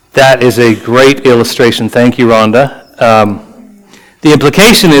That is a great illustration. Thank you, Rhonda. The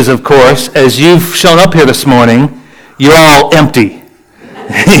implication is, of course, as you've shown up here this morning, you're all empty.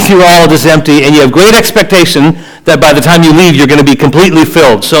 You're all just empty, and you have great expectation that by the time you leave, you're going to be completely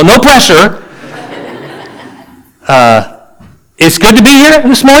filled. So no pressure. It's good to be here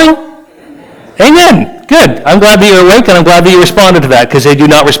this morning. Amen. Good. I'm glad that you're awake, and I'm glad that you responded to that, because had you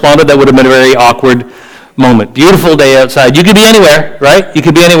not responded, that would have been a very awkward moment. Beautiful day outside. You could be anywhere, right? You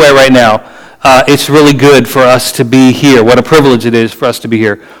could be anywhere right now. It's really good for us to be here. What a privilege it is for us to be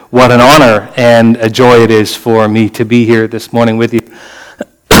here. What an honor and a joy it is for me to be here this morning with you.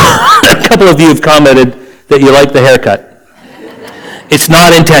 A couple of you have commented that you like the haircut. It's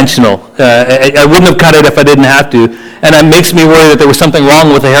not intentional. I wouldn't have cut it if I didn't have to, and it makes me worry that there was something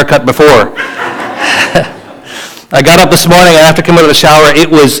wrong with the haircut before. I got up this morning, and after coming out of the shower, it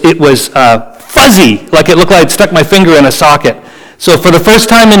was fuzzy, like it looked like I'd stuck my finger in a socket. So for the first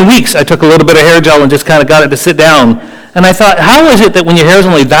time in weeks, I took a little bit of hair gel and just kind of got it to sit down. And I thought, how is it that when your hair is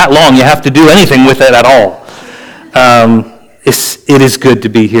only that long, you have to do anything with it at all? It is good to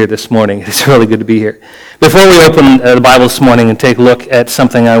be here this morning. It's really good to be here. Before we open the Bible this morning and take a look at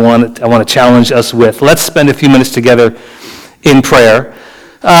something I want to challenge us with, let's spend a few minutes together in prayer.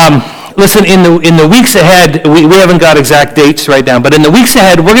 Listen, in the weeks ahead, we haven't got exact dates right now, but in the weeks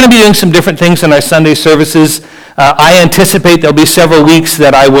ahead, we're going to be doing some different things in our Sunday services. I anticipate there'll be several weeks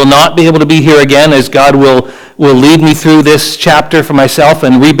that I will not be able to be here again, as God will lead me through this chapter for myself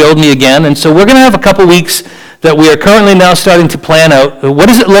and rebuild me again. And so we're going to have a couple weeks that we are currently now starting to plan out. What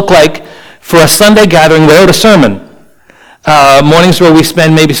does it look like for a Sunday gathering without a sermon? Mornings where we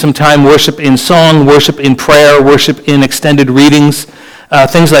spend maybe some time worship in song, worship in prayer, worship in extended readings,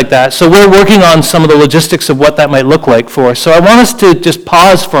 things like that. So we're working on some of the logistics of what that might look like for us. So I want us to just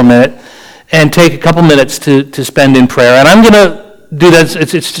pause for a minute and take a couple minutes to spend in prayer. And I'm going to do that.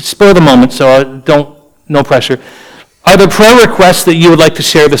 It's spur of the moment, so no pressure. Are there prayer requests that you would like to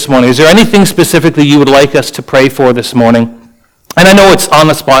share this morning? Is there anything specifically you would like us to pray for this morning? And I know it's on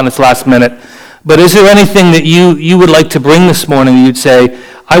the spot and it's last minute, but is there anything that you would like to bring this morning you'd say,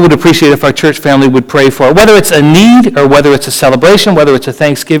 I would appreciate if our church family would pray for, whether it's a need or whether it's a celebration, whether it's a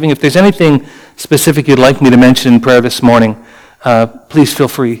Thanksgiving. If there's anything specific you'd like me to mention in prayer this morning, please feel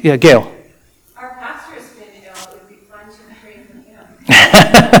free. Yeah, Gail. Our pastor's been ill. It would be fun to pray for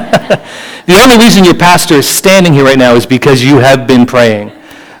him. The only reason your pastor is standing here right now is because you have been praying.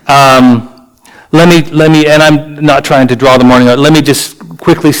 Let me, and I'm not trying to draw the morning out. Let me just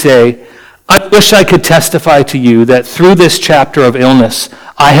quickly say, I wish I could testify to you that through this chapter of illness,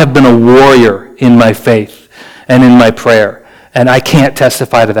 I have been a warrior in my faith and in my prayer. And I can't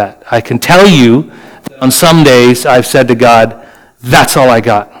testify to that. I can tell you that on some days I've said to God, that's all I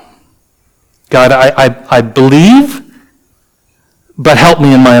got. God, I believe, but help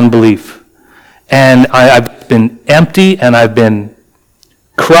me in my unbelief. And I've been empty, and I've been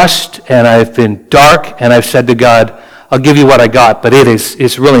crushed, and I've been dark, and I've said to God, I'll give you what I got, but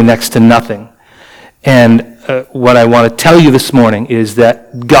it's really next to nothing. And what I want to tell you this morning is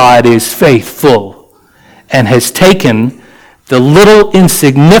that God is faithful and has taken the little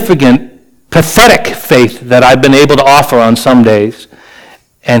insignificant, pathetic faith that I've been able to offer on some days,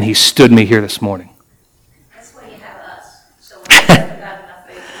 and he stood me here this morning. That's why you have us. So we haven't got enough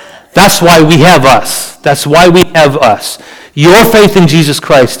faith for that. That's why we have us. That's why we have us. Your faith in Jesus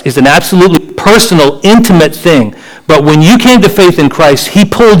Christ is an absolutely personal, intimate thing. But when you came to faith in Christ, he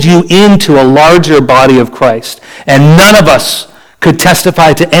pulled you into a larger body of Christ. And none of us could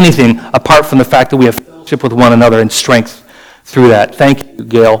testify to anything apart from the fact that we have fellowship with one another and strength through that. Thank you,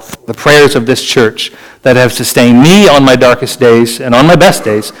 Gail, for the prayers of this church that have sustained me on my darkest days and on my best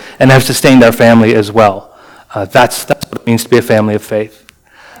days, and have sustained our family as well. That's what it means to be a family of faith.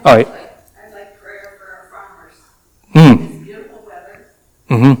 All right. I'd like prayer for our farmers. It's beautiful weather.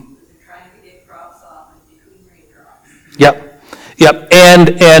 They're trying to get crops off in between raindrops. Yep.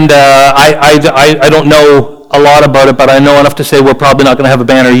 And I don't know a lot about it, but I know enough to say we're probably not going to have a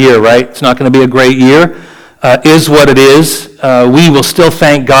banner year, right? It's not going to be a great year. Is what it is. We will still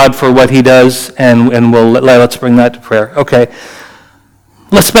thank God for what he does, and let's bring that to prayer. Okay.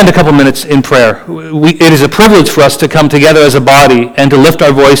 Let's spend a couple minutes in prayer. It is a privilege for us to come together as a body and to lift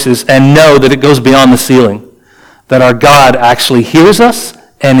our voices and know that it goes beyond the ceiling, that our God actually hears us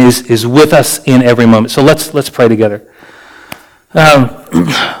and is with us in every moment. So let's pray together.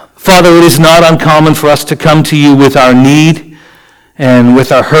 Father, it is not uncommon for us to come to you with our need and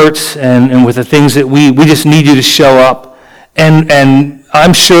with our hurts and with the things that we just need you to show up. And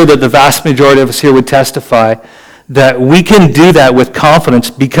I'm sure that the vast majority of us here would testify that we can do that with confidence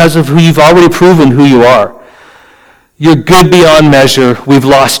because of who you've already proven who you are. You're good beyond measure. We've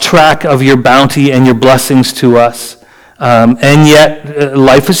lost track of your bounty and your blessings to us. And yet,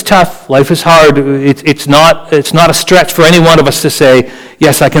 life is tough. Life is hard. It's not a stretch for any one of us to say,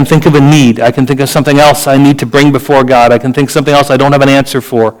 yes, I can think of a need. I can think of something else I need to bring before God. I can think of something else I don't have an answer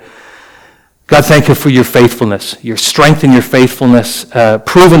for. God, thank you for your faithfulness, your strength and your faithfulness,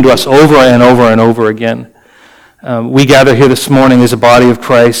 proven to us over and over and over again. We gather here this morning as a body of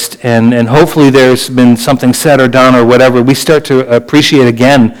Christ, and hopefully there's been something said or done or whatever. We start to appreciate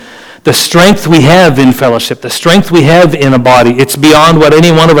again the strength we have in fellowship, the strength we have in a body. It's beyond what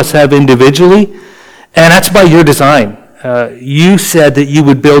any one of us have individually, and that's by your design. You said that you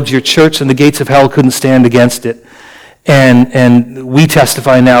would build your church and the gates of hell couldn't stand against it. And we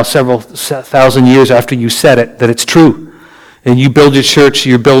testify now several thousand years after you said it that it's true. And you build your church,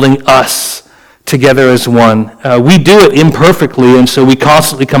 you're building us together as one. We do it imperfectly, and so we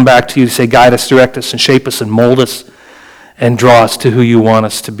constantly come back to you to say, guide us, direct us, and shape us, and mold us, and draw us to who you want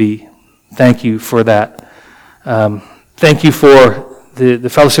us to be. Thank you for that. Thank you for the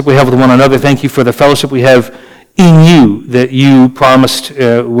fellowship we have with one another. Thank you for the fellowship we have in you that you promised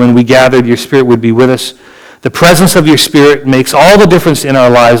when we gathered, your Spirit would be with us. The presence of your Spirit makes all the difference in our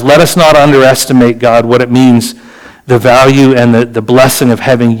lives. Let us not underestimate, God, what it means, the value and the blessing of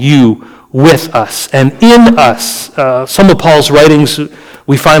having you with us and in us. Some of Paul's writings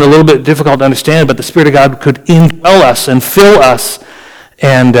we find a little bit difficult to understand, but the Spirit of God could indwell us and fill us.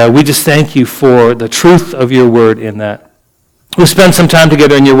 And we just thank you for the truth of your word in that. We'll spend some time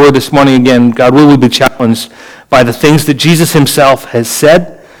together in your word this morning again. God, will we be challenged by the things that Jesus himself has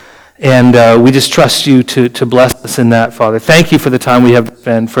said? And we just trust you to bless us in that, Father. Thank you for the time we have to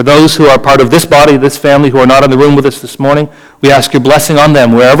spend. For those who are part of this body, this family, who are not in the room with us this morning, we ask your blessing on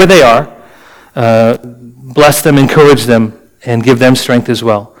them wherever they are. Bless them, encourage them, and give them strength as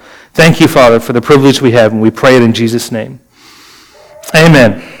well. Thank you, Father, for the privilege we have, and we pray it in Jesus' name.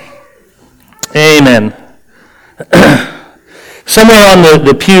 Amen. Amen. Somewhere on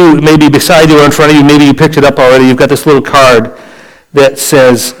the pew, maybe beside you or in front of you, maybe you picked it up already, you've got this little card that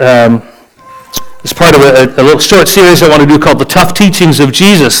says, it's part of a little short series I want to do called The Tough Teachings of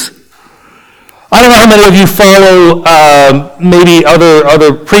Jesus. I don't know how many of you follow maybe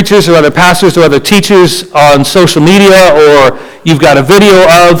other preachers or other pastors or other teachers on social media, or you've got a video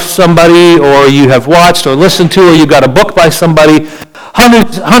of somebody, or you have watched or listened to, or you've got a book by somebody.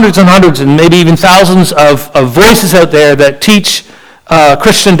 Hundreds and hundreds and maybe even thousands of voices out there that teach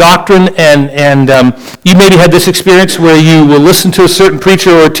Christian doctrine, and you maybe had this experience where you will listen to a certain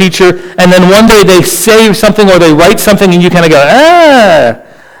preacher or a teacher, and then one day they say something or they write something, and you kind of go,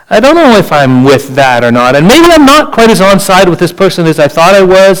 I don't know if I'm with that or not, and maybe I'm not quite as on side with this person as I thought I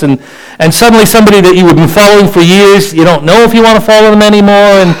was, and suddenly somebody that you have been following for years, you don't know if you want to follow them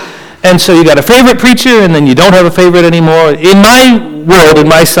anymore, and so you got a favorite preacher, and then you don't have a favorite anymore. In my world, in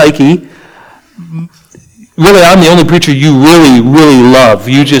my psyche, really, I'm the only preacher you really, really love.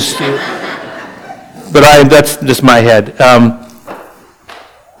 You just, but that's just my head.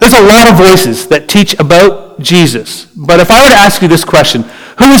 There's a lot of voices that teach about Jesus. But if I were to ask you this question,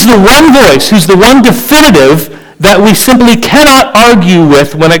 who is the one voice, who's the one definitive that we simply cannot argue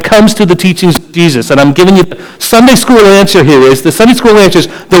with when it comes to the teachings of Jesus? And I'm giving you the Sunday school answer here is, the Sunday school answer is,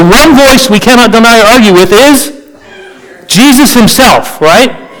 the one voice we cannot deny or argue with is Jesus himself,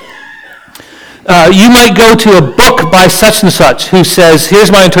 right? You might go to a book by such and such who says,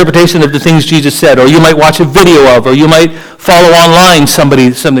 here's my interpretation of the things Jesus said, or you might watch a video of, or you might follow online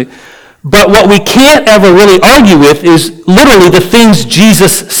something. But what we can't ever really argue with is literally the things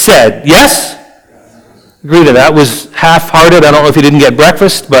Jesus said. Yes? Agree to that. Was half-hearted. I don't know if you didn't get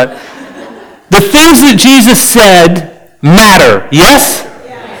breakfast, but the things that Jesus said matter. Yes?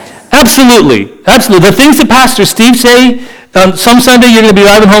 Absolutely. Absolutely. The things that Pastor Steve say, some Sunday you're going to be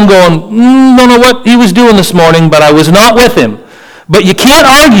driving home going, don't know what he was doing this morning, but I was not with him. But you can't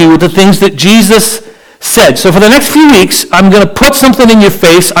argue with the things that Jesus said. So for the next few weeks, I'm going to put something in your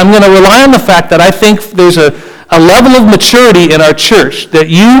face. I'm going to rely on the fact that I think there's a level of maturity in our church that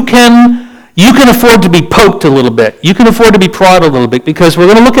you can afford to be poked a little bit. You can afford to be prodded a little bit, because we're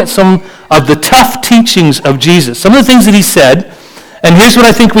going to look at some of the tough teachings of Jesus, some of the things that he said, and here's what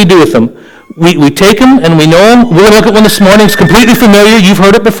I think we do with them. We take them and we know them. We're going to look at one this morning. It's completely familiar. You've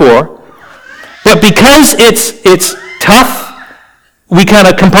heard it before. But because it's tough, we kind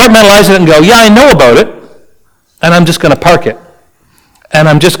of compartmentalize it and go, yeah, I know about it, and I'm just going to park it. And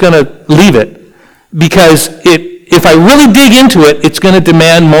I'm just going to leave it. Because if I really dig into it, it's going to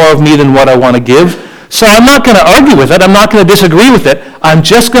demand more of me than what I want to give. So I'm not going to argue with it. I'm not going to disagree with it. I'm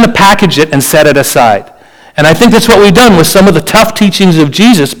just going to package it and set it aside. And I think that's what we've done with some of the tough teachings of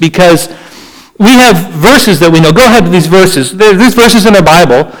Jesus, because we have verses that we know. Go ahead to these verses. There's verses in our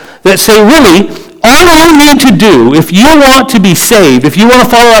Bible that say, really, all you need to do, if you want to be saved, if you want to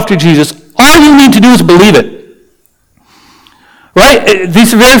follow after Jesus, all you need to do is believe it. Right?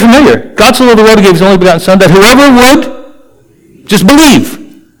 These are very familiar. God so loved the world, he gave his only begotten Son, that whoever would just believe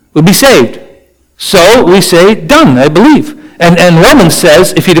would be saved. So we say, done, I believe. And Romans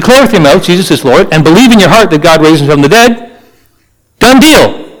says, if you declare with your mouth Jesus is Lord, and believe in your heart that God raised him from the dead, done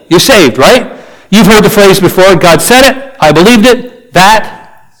deal. You're saved, right? You've heard the phrase before, God said it, I believed it, that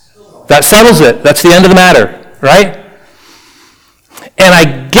settles it. That's the end of the matter, right? And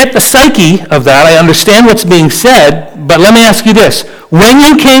I get the psyche of that. I understand what's being said, but let me ask you this. When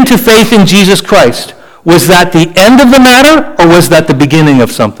you came to faith in Jesus Christ, was that the end of the matter, or was that the beginning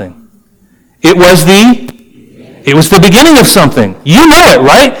of something? It was the beginning of something. You know it,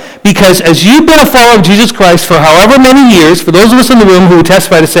 right? Because as you've been a follower of Jesus Christ for however many years, for those of us in the room who would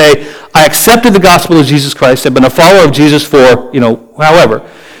testify to say, I accepted the gospel of Jesus Christ, I've been a follower of Jesus for, however,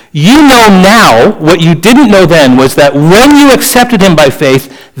 you know now what you didn't know then was that when you accepted him by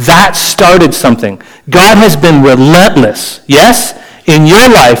faith, that started something. God has been relentless, yes, in your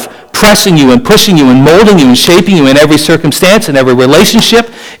life, pressing you and pushing you and molding you and shaping you in every circumstance, in every relationship,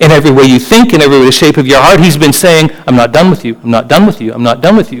 in every way you think, in every way the shape of your heart. He's been saying, I'm not done with you, I'm not done with you, I'm not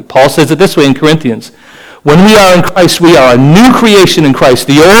done with you. Paul says it this way in Corinthians. When we are in Christ, we are a new creation in Christ.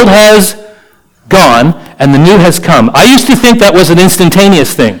 The old has gone and the new has come. I used to think that was an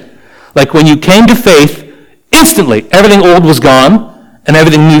instantaneous thing. Like when you came to faith, instantly everything old was gone and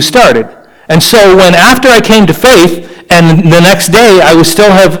everything new started. And so when after I came to faith, and the next day I would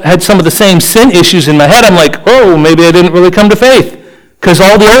still have had some of the same sin issues in my head, I'm like, oh, maybe I didn't really come to faith. Because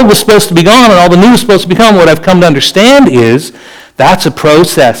all the old was supposed to be gone and all the new was supposed to become. What I've come to understand is that's a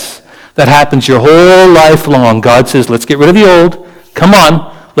process that happens your whole life long. God says, let's get rid of the old. Come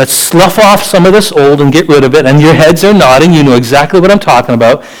on, let's slough off some of this old and get rid of it. And your heads are nodding. You know exactly what I'm talking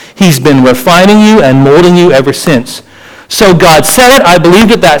about. He's been refining you and molding you ever since. So God said it. I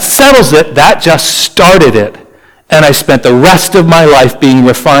believed it. That settles it. That just started it. And I spent the rest of my life being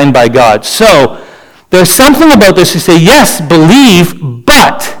refined by God. So there's something about this. You say, yes, believe,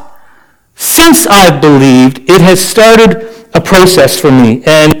 but since I've believed, it has started a process for me.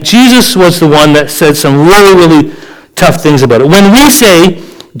 And Jesus was the one that said some really, really tough things about it. When we say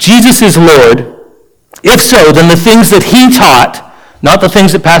Jesus is Lord, if so, then the things that he taught, not the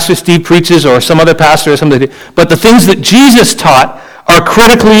things that Pastor Steve preaches or some other pastor or something, but the things that Jesus taught are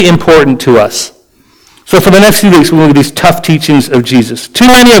critically important to us. So for the next few weeks, we'll look at these tough teachings of Jesus. Too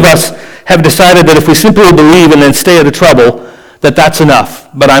many of us have decided that if we simply believe and then stay out of trouble, that that's enough.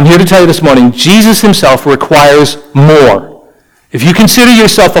 But I'm here to tell you this morning, Jesus himself requires more. If you consider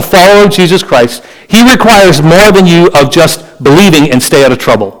yourself a follower of Jesus Christ, he requires more than you of just believing and stay out of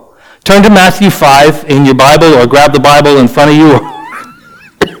trouble. Turn to Matthew 5 in your Bible, or grab the Bible in front of you,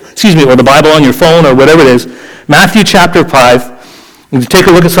 or the Bible on your phone, or whatever it is. Matthew chapter 5. And take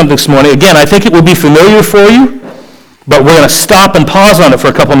a look at something this morning. Again, I think it will be familiar for you, but we're going to stop and pause on it for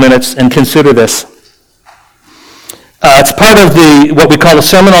a couple minutes and consider this. It's part of what we call the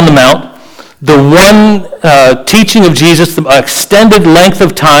Sermon on the Mount, the one teaching of Jesus, the extended length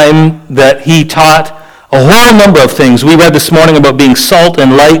of time that he taught a whole number of things. We read this morning about being salt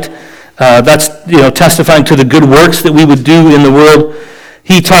and light. That's testifying to the good works that we would do in the world.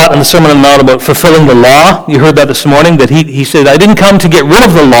 He taught in the Sermon on the Mount about fulfilling the law. You heard that this morning, that he said, I didn't come to get rid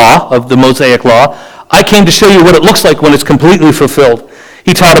of the law, of the Mosaic law. I came to show you what it looks like when it's completely fulfilled.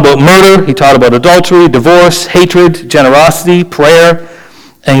 He taught about murder. He taught about adultery, divorce, hatred, generosity, prayer,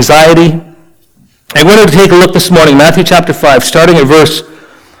 anxiety. I wanted to take a look this morning, Matthew chapter 5, starting at verse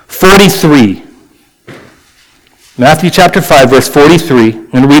 43. Matthew chapter 5, verse 43.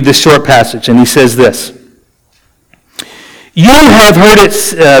 I'm going to read this short passage, and he says this. You have heard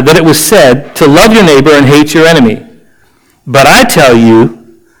that it was said to love your neighbor and hate your enemy. But I tell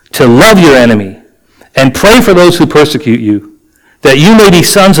you to love your enemy and pray for those who persecute you, that you may be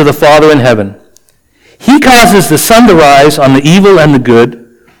sons of the Father in heaven. He causes the sun to rise on the evil and the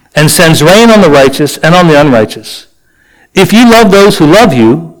good, and sends rain on the righteous and on the unrighteous. If you love those who love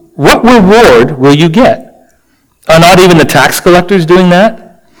you, what reward will you get? Are not even the tax collectors doing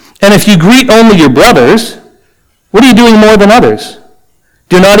that? And if you greet only your brothers, what are you doing more than others?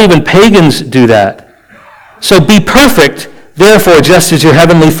 Do not even pagans do that? So be perfect, therefore, just as your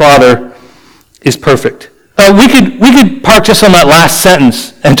heavenly Father is perfect. We could park just on that last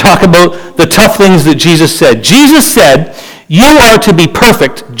sentence and talk about the tough things that Jesus said. Jesus said, you are to be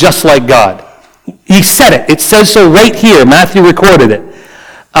perfect just like God. He said it. It says so right here. Matthew recorded it.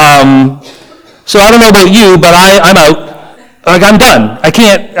 So I don't know about you, but I'm out. Like, I'm done.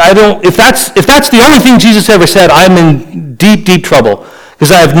 If that's the only thing Jesus ever said, I'm in deep, deep trouble,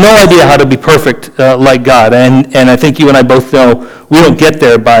 because I have no idea how to be perfect like God. And I think you and I both know we don't get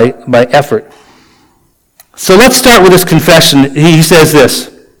there by effort. So let's start with this confession. He says this: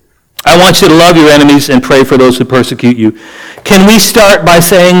 I want you to love your enemies and pray for those who persecute you. Can we start by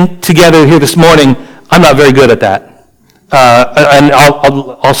saying together here this morning, I'm not very good at that. And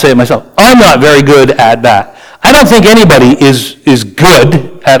I'll say it myself. I'm not very good at that. I don't think anybody is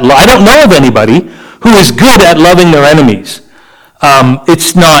good at I don't know of anybody who is good at loving their enemies.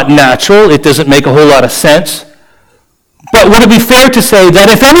 It's not natural. It doesn't make a whole lot of sense. But would it be fair to say that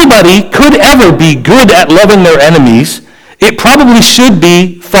if anybody could ever be good at loving their enemies, it probably should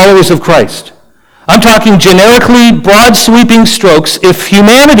be followers of Christ? I'm talking generically, broad sweeping strokes. If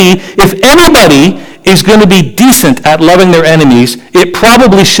anybody is going to be decent at loving their enemies, it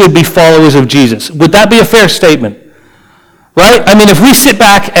probably should be followers of Jesus. Would that be a fair statement? Right? I mean, if we sit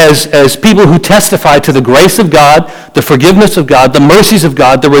back as people who testify to the grace of God, the forgiveness of God, the mercies of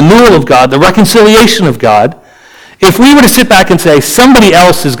God, the renewal of God, the reconciliation of God, if we were to sit back and say somebody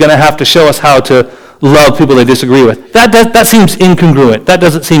else is going to have to show us how to love people they disagree with, that seems incongruent. That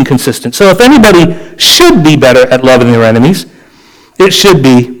doesn't seem consistent. So if anybody should be better at loving their enemies, it should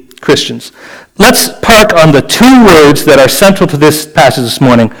be Christians. Let's park on the two words that are central to this passage this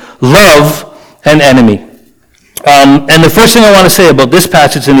morning: love and enemy. And the first thing I want to say about this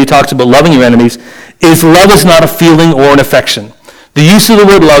passage, and he talks about loving your enemies, is love is not a feeling or an affection. The use of the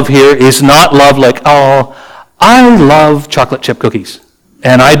word love here is not love like, oh, I love chocolate chip cookies.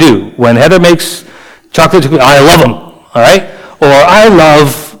 And I do. When Heather makes chocolate chip cookies, I love them. All right? Or I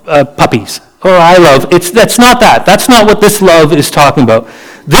love puppies. Or that's not that. That's not what this love is talking about.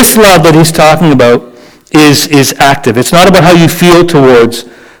 This love that he's talking about is active. It's not about how you feel towards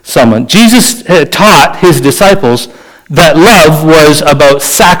someone. Jesus taught his disciples that love was about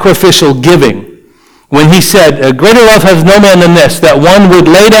sacrificial giving. When he said, greater love has no man than this, that one would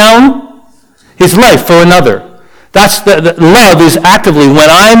lay down his life for another. That's the love is actively, when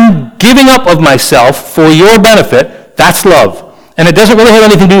I'm giving up of myself for your benefit, that's love. And it doesn't really have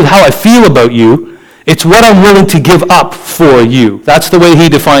anything to do with how I feel about you. It's what I'm willing to give up for you. That's the way he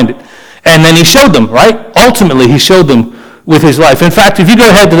defined it. And then he showed them, right? Ultimately, he showed them with his life. In fact, if you go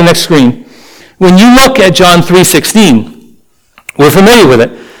ahead to the next screen, when you look at John 3:16, we're familiar with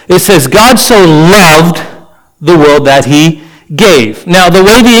it. It says, God so loved the world that he gave. Now, the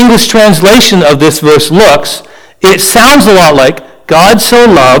way the English translation of this verse looks, it sounds a lot like God so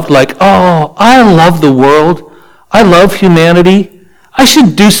loved, like, oh, I love the world. I love humanity. I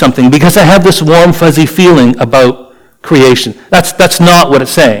should do something because I have this warm, fuzzy feeling about creation. That's not what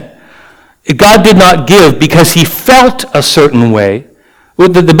it's saying. God did not give because he felt a certain way.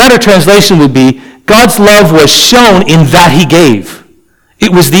 The better translation would be, God's love was shown in that he gave.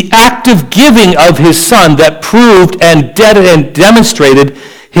 It was the active giving of his son that proved and demonstrated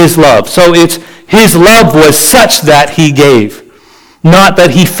his love. So his love was such that he gave, not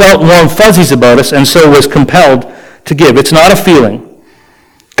that he felt warm fuzzies about us and so was compelled to give. It's not a feeling.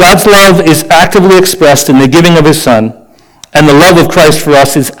 God's love is actively expressed in the giving of his son, and the love of Christ for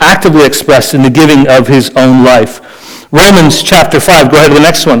us is actively expressed in the giving of his own life. Romans chapter 5, go ahead to the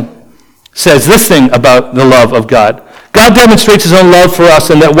next one, says this thing about the love of God. God demonstrates his own love for us,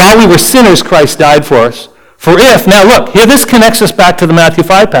 and that while we were sinners, Christ died for us. Now look, here this connects us back to the Matthew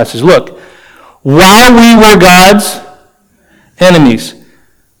 5 passage. Look, while we were God's enemies,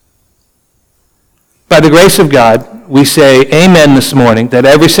 by the grace of God, we say amen this morning, that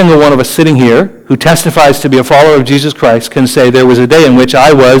every single one of us sitting here who testifies to be a follower of Jesus Christ can say there was a day in which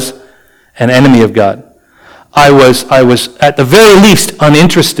I was an enemy of God. I was at the very least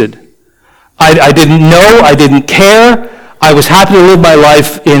uninterested. I didn't know, I didn't care. I was happy to live my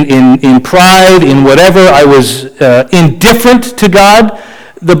life in pride, in whatever. I was indifferent to God.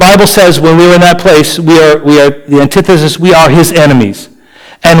 The Bible says when we were in that place, we are the antithesis, we are his enemies.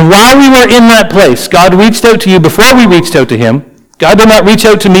 And while we were in that place, God reached out to you before we reached out to him. God did not reach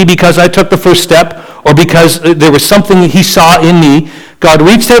out to me because I took the first step or because there was something he saw in me. God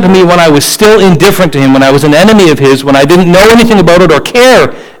reached out to me when I was still indifferent to him, when I was an enemy of his, when I didn't know anything about it or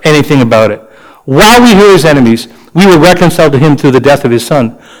care anything about it. While we were his enemies, we were reconciled to him through the death of his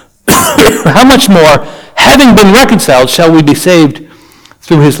son. How much more, having been reconciled, shall we be saved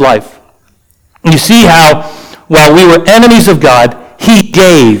through his life? You see how, while we were enemies of God, he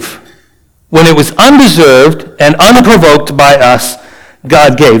gave. When it was undeserved and unprovoked by us,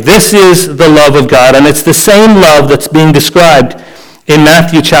 God gave. This is the love of God, and it's the same love that's being described in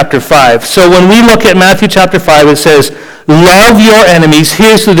Matthew chapter 5. So when we look at Matthew chapter 5, it says, love your enemies.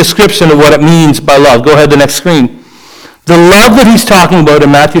 Here's the description of what it means by love. Go ahead to the next screen. The love that he's talking about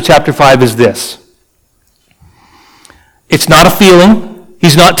in Matthew chapter 5 is this. It's not a feeling.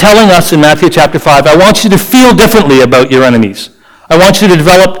 He's not telling us in Matthew chapter 5, I want you to feel differently about your enemies. I want you to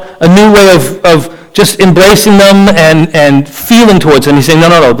develop a new way of just embracing them and feeling towards them. He's saying,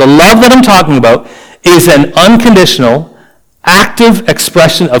 no. The love that I'm talking about is an unconditional, active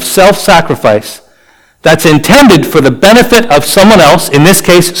expression of self-sacrifice that's intended for the benefit of someone else, in this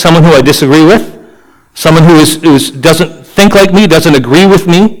case, someone who I disagree with, someone who doesn't think like me, doesn't agree with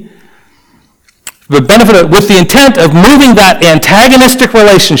me, the benefit with the intent of moving that antagonistic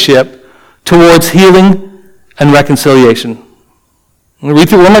relationship towards healing and reconciliation. I'm going to read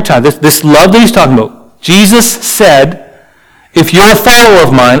through it one more time. This love that he's talking about. Jesus said, if you're a follower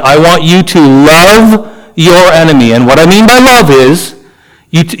of mine, I want you to love your enemy. And what I mean by love is,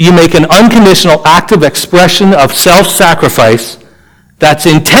 you make an unconditional, active expression of self-sacrifice that's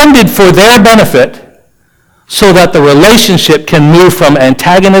intended for their benefit so that the relationship can move from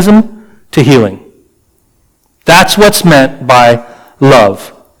antagonism to healing. That's what's meant by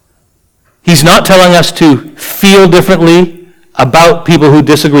love. He's not telling us to feel differently about people who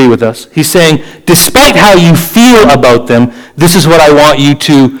disagree with us. He's saying, despite how you feel about them, this is what I want you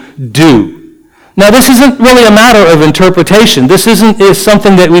to do. Now, this isn't really a matter of interpretation. This is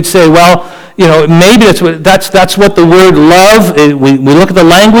something that we'd say, well, maybe that's what the word love, we look at the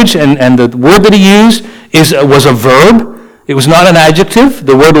language, and the word that he used was a verb. It was not an adjective.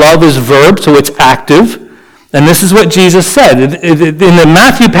 The word love is a verb, so it's active. And this is what Jesus said. In the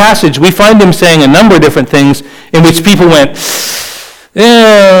Matthew passage, we find him saying a number of different things in which people went,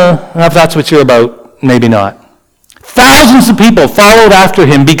 if that's what you're about, maybe not. Thousands of people followed after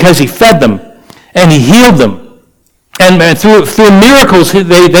him because he fed them and he healed them. And through miracles,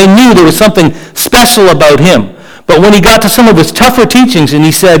 they knew there was something special about him. But when he got to some of his tougher teachings and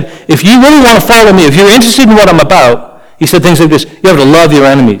he said, if you really want to follow me, if you're interested in what I'm about, he said things like this, you have to love your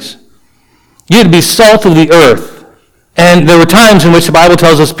enemies. You had to be salt of the earth. And there were times in which the Bible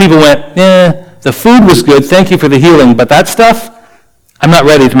tells us people went, the food was good, thank you for the healing, but that stuff, I'm not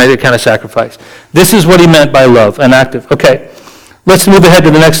ready to make that kind of sacrifice. This is what he meant by love, and active. Okay, let's move ahead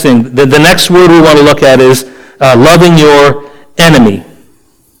to the next thing. The next word we want to look at is loving your enemy.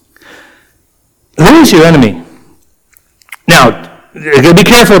 Who is your enemy? Now, you're going to be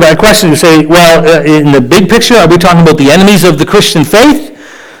careful about that question to say, well, in the big picture, are we talking about the enemies of the Christian faith?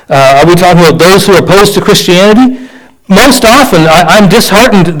 Are we talking about those who are opposed to Christianity? Most often, I'm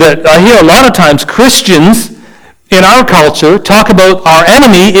disheartened that I hear a lot of times Christians in our culture talk about our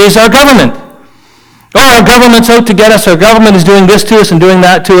enemy is our government. Oh, our government's out to get us. Our government is doing this to us and doing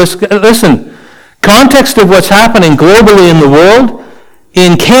that to us. Listen, context of what's happening globally in the world,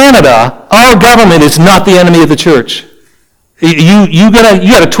 in Canada, our government is not the enemy of the church. You got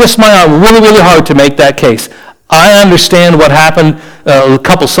to twist my arm really, really hard to make that case. I understand what happened a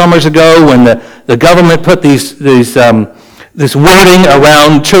couple summers ago when the government put this wording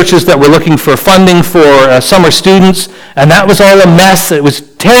around churches that were looking for funding for summer students, and that was all a mess. It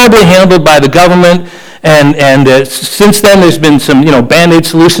was terribly handled by the government, and since then there's been some Band-Aid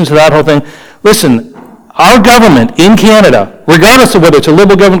solutions to that whole thing. Listen, our government in Canada, regardless of whether it's a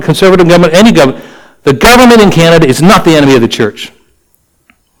liberal government, conservative government, any government, the government in Canada is not the enemy of the church.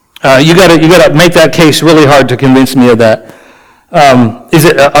 You got to make that case really hard to convince me of that. Is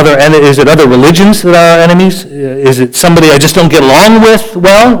it other religions that are our enemies? Is it somebody I just don't get along with?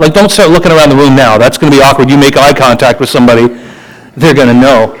 Well, don't start looking around the room now. That's going to be awkward. You make eye contact with somebody, they're going to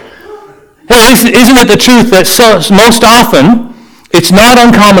know. Hey, isn't it the truth that most often it's not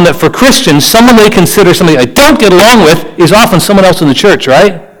uncommon that for Christians, someone they consider somebody I don't get along with is often someone else in the church,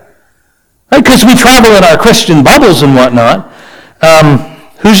 right? Because we travel in our Christian bubbles and whatnot.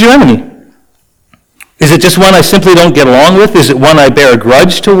 Who's your enemy? Is it just one I simply don't get along with? Is it one I bear a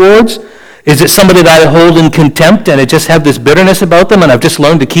grudge towards? Is it somebody that I hold in contempt and I just have this bitterness about them and I've just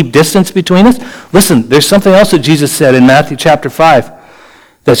learned to keep distance between us? Listen, there's something else that Jesus said in Matthew chapter 5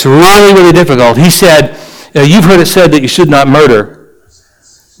 that's really, really difficult. He said, you've heard it said that you should not murder.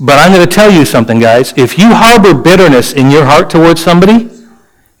 But I'm going to tell you something, guys. If you harbor bitterness in your heart towards somebody,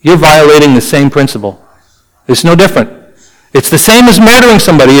 you're violating the same principle. It's no different. It's the same as murdering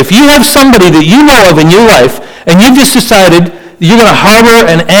somebody. If you have somebody that you know of in your life, and you've just decided you're going to harbor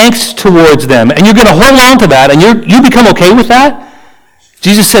an angst towards them, and you're going to hold on to that, and you become okay with that,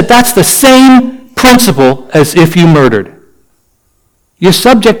 Jesus said that's the same principle as if you murdered. You're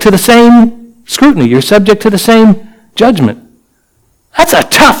subject to the same scrutiny. You're subject to the same judgment. That's a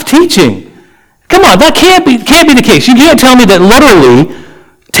tough teaching. Come on, that can't be the case. You can't tell me that literally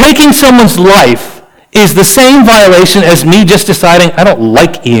taking someone's life is the same violation as me just deciding I don't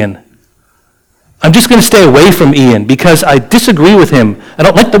like Ian. I'm just going to stay away from Ian because I disagree with him. I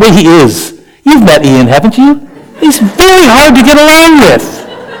don't like the way he is. You've met Ian, haven't you? He's very hard to get along with.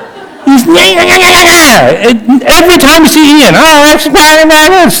 He's every time you see Ian,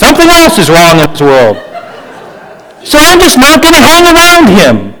 something else is wrong in this world. So I'm just not going to hang around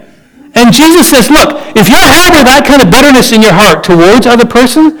him. And Jesus says, look, if you're having that kind of bitterness in your heart towards other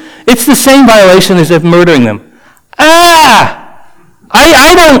person, it's the same violation as if murdering them. I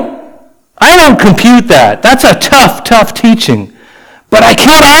don't compute that. That's a tough teaching. But I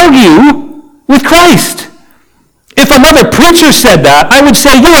can't argue with Christ. If another preacher said that, I would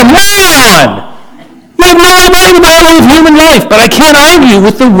say, you're a moron. You have no idea the value of human life. But I can't argue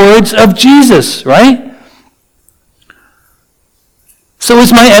with the words of Jesus, right? So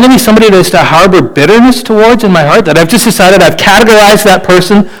is my enemy somebody that I harbor bitterness towards in my heart, that I've just decided I've categorized that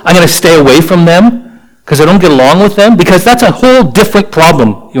person, I'm going to stay away from them because I don't get along with them? Because that's a whole different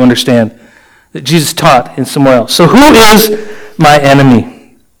problem, you understand, that Jesus taught in somewhere else. So who is my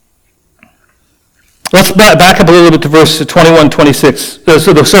enemy? Let's back up a little bit to verse 21, 26.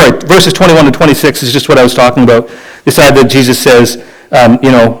 Verses 21 to 26 is just what I was talking about. This idea that Jesus says,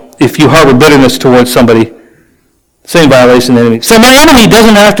 if you harbor bitterness towards somebody, same violation of the enemy. So my enemy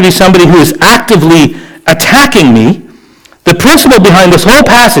doesn't have to be somebody who is actively attacking me. The principle behind this whole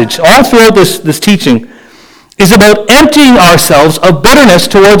passage, all throughout this teaching, is about emptying ourselves of bitterness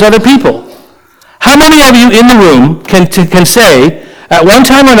towards other people. How many of you in the room can say, at one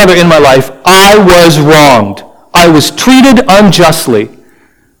time or another in my life, I was wronged. I was treated unjustly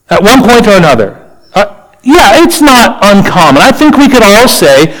at one point or another? Yeah, it's not uncommon. I think we could all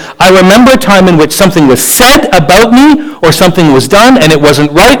say, I remember a time in which something was said about me or something was done and it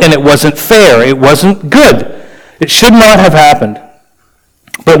wasn't right and it wasn't fair. It wasn't good. It should not have happened.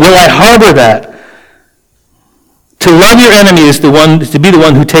 But will I harbor that? To love your enemy is to be the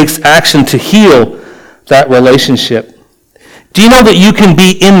one who takes action to heal that relationship. Do you know that you can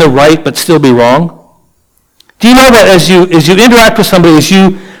be in the right but still be wrong? Do you know that as you interact with somebody, as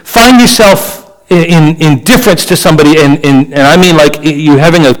you find yourself in difference to somebody, and I mean like you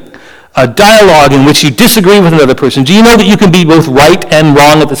having a dialogue in which you disagree with another person, do you know that you can be both right and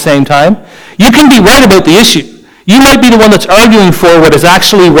wrong at the same time? You can be right about the issue. You might be the one that's arguing for what is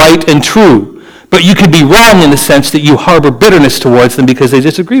actually right and true, but you could be wrong in the sense that you harbor bitterness towards them because they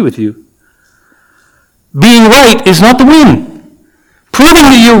disagree with you. Being right is not the win. Proving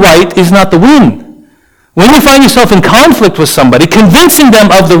that you're right is not the win. When you find yourself in conflict with somebody, convincing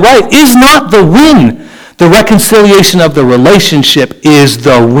them of the right is not the win. The reconciliation of the relationship is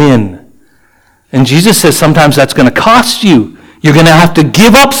the win. And Jesus says sometimes that's going to cost you. You're going to have to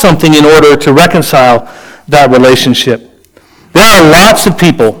give up something in order to reconcile that relationship. There are lots of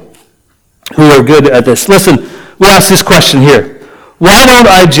people who are good at this. Listen, we ask this question here. Why don't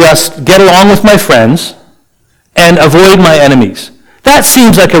I just get along with my friends and avoid my enemies? That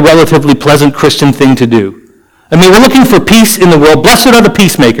seems like a relatively pleasant Christian thing to do. I mean, we're looking for peace in the world. Blessed are the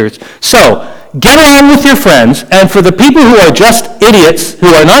peacemakers. So, get along with your friends, and for the people who are just idiots, who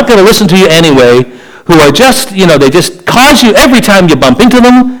are not going to listen to you anyway, who are just, they just cause you every time you bump into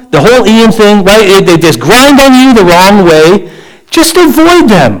them, the whole Ian thing, right? They just grind on you the wrong way. Just avoid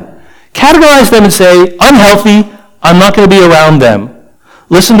them. Categorize them and say, unhealthy, I'm not going to be around them.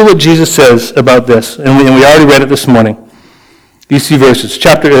 Listen to what Jesus says about this, and we already read it this morning. These few verses,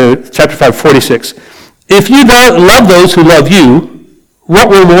 chapter 5, 46. If you love those who love you, what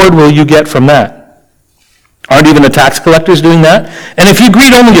reward will you get from that? Aren't even the tax collectors doing that? And if you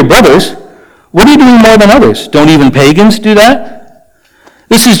greet only your brothers, what are you doing more than others? Don't even pagans do that?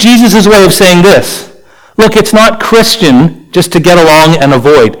 This is Jesus' way of saying this. Look, it's not Christian just to get along and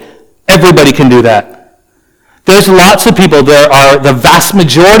avoid. Everybody can do that. There's lots of people. There are the vast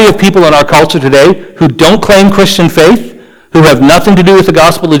majority of people in our culture today who don't claim Christian faith, who have nothing to do with the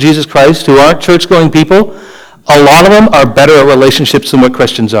gospel of Jesus Christ, who aren't church-going people. A lot of them are better at relationships than what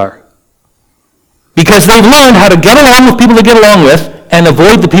Christians are. Because they've learned how to get along with people they get along with and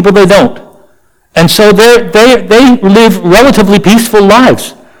avoid the people they don't. And so they live relatively peaceful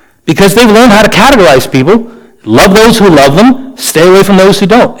lives because they've learned how to categorize people, love those who love them, stay away from those who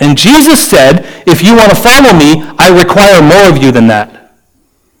don't. And Jesus said, if you want to follow me, I require more of you than that.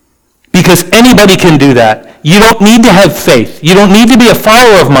 Because anybody can do that. You don't need to have faith. You don't need to be a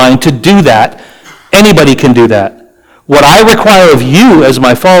follower of mine to do that. Anybody can do that. What I require of you as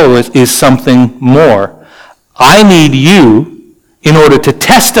my followers is something more. I need you, in order to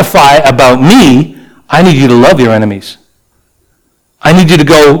testify about me, I need you to love your enemies. I need you to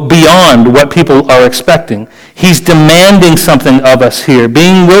go beyond what people are expecting. He's demanding something of us here.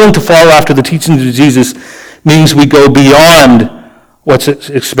 Being willing to follow after the teachings of Jesus means we go beyond what's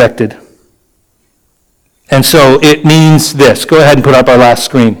expected. And so it means this. Go ahead and put up our last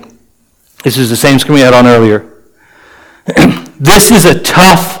screen. This is the same screen we had on earlier. This is a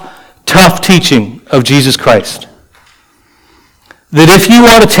tough teaching of Jesus Christ. That if you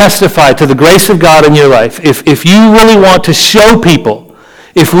want to testify to the grace of God in your life, if you really want to show people,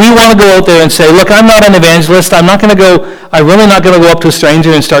 if we want to go out there and say, look, I'm not an evangelist, I'm really not going to go up to a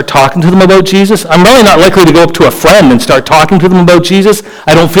stranger and start talking to them about Jesus. I'm really not likely to go up to a friend and start talking to them about Jesus.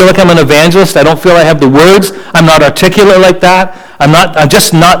 I don't feel like I'm an evangelist. I don't feel I have the words. I'm not articulate like that.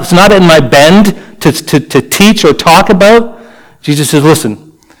 It's not in my bend to teach or talk about. Jesus says,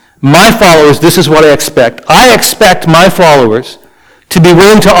 listen, my followers, this is what I expect. I expect my followers to be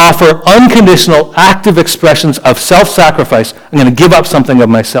willing to offer unconditional, active expressions of self-sacrifice. I'm going to give up something of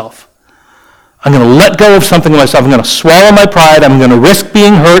myself. I'm going to let go of something of myself. I'm going to swallow my pride. I'm going to risk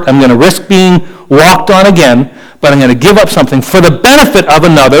being hurt. I'm going to risk being walked on again. But I'm going to give up something for the benefit of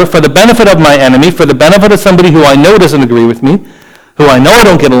another, for the benefit of my enemy, for the benefit of somebody who I know doesn't agree with me, who I know I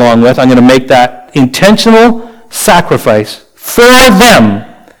don't get along with. I'm going to make that intentional sacrifice for them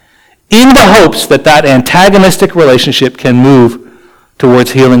in the hopes that that antagonistic relationship can move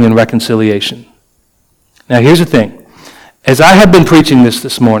towards healing and reconciliation. Now here's the thing. As I have been preaching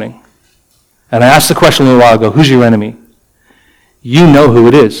this morning, and I asked the question a little while ago, who's your enemy? You know who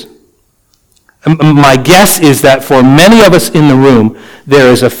it is. My guess is that for many of us in the room,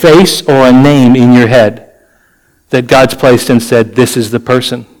 there is a face or a name in your head that God's placed and said, this is the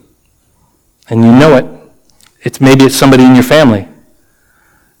person. And you know it. Maybe it's somebody in your family.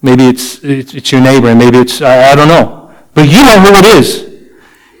 Maybe it's your neighbor, and maybe it's, I don't know. But you know who it is.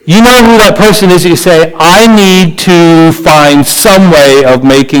 You know who that person is that you say, I need to find some way of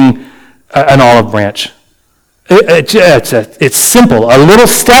making an olive branch. It's simple. A little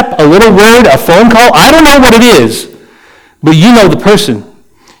step, a little word, a phone call. I don't know what it is, but you know the person.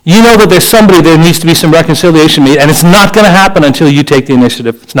 You know that there's somebody there needs to be some reconciliation made, and it's not going to happen until you take the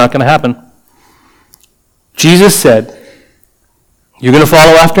initiative. It's not going to happen. Jesus said, you're going to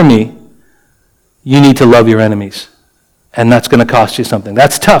follow after me. You need to love your enemies. And that's going to cost you something.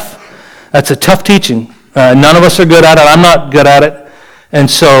 That's tough. That's a tough teaching. None of us are good at it. I'm not good at it. And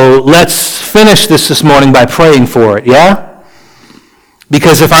so let's finish this morning by praying for it, yeah?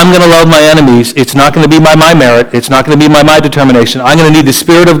 Because if I'm going to love my enemies, it's not going to be by my merit. It's not going to be by my determination. I'm going to need the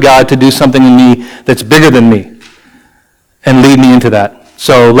Spirit of God to do something in me that's bigger than me and lead me into that.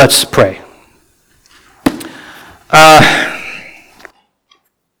 So let's pray.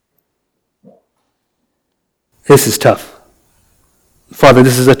 This is tough. Father,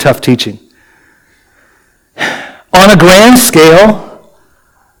 this is a tough teaching. On a grand scale,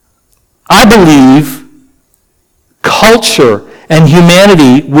 I believe culture and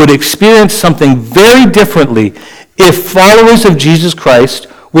humanity would experience something very differently if followers of Jesus Christ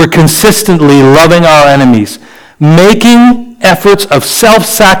were consistently loving our enemies, making efforts of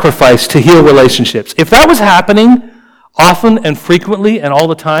self-sacrifice to heal relationships. If that was happening often and frequently and all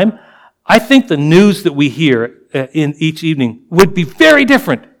the time, I think the news that we hear in each evening would be very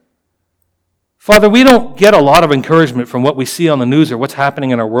different. Father, we don't get a lot of encouragement from what we see on the news or what's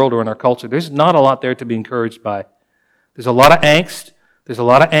happening in our world or in our culture. There's not a lot there to be encouraged by. There's a lot of angst. There's a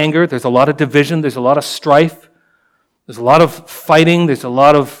lot of anger. There's a lot of division. There's a lot of strife. There's a lot of fighting. There's a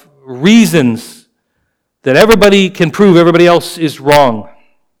lot of reasons that everybody can prove everybody else is wrong.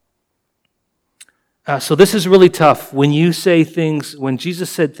 So this is really tough. When you say things, when Jesus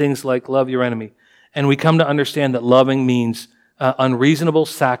said things like love your enemy, and we come to understand that loving means unreasonable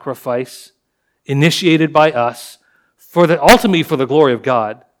sacrifice initiated by us ultimately for the glory of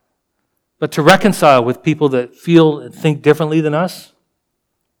God, but to reconcile with people that feel and think differently than us,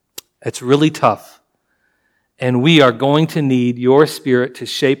 it's really tough. And we are going to need your Spirit to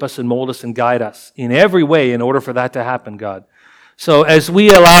shape us and mold us and guide us in every way in order for that to happen, God. So as we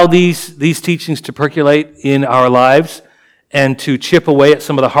allow these teachings to percolate in our lives and to chip away at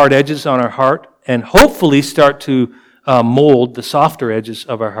some of the hard edges on our heart and hopefully start to mold the softer edges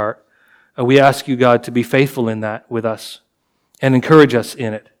of our heart, we ask you, God, to be faithful in that with us and encourage us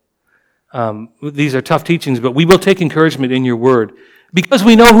in it. These are tough teachings, but we will take encouragement in your word because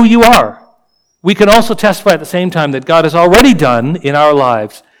we know who you are. We can also testify at the same time that God has already done in our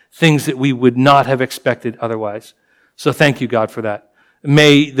lives things that we would not have expected otherwise. So thank you, God, for that.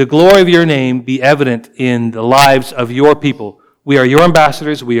 May the glory of your name be evident in the lives of your people. We are your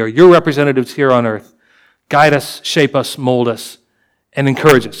ambassadors. We are your representatives here on earth. Guide us, shape us, mold us, and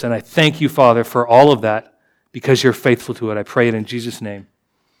encourage us. And I thank you, Father, for all of that because you're faithful to it. I pray it in Jesus' name.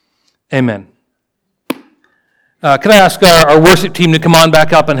 Amen. Can I ask our worship team to come on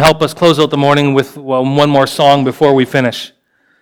back up and help us close out the morning with one more song before we finish?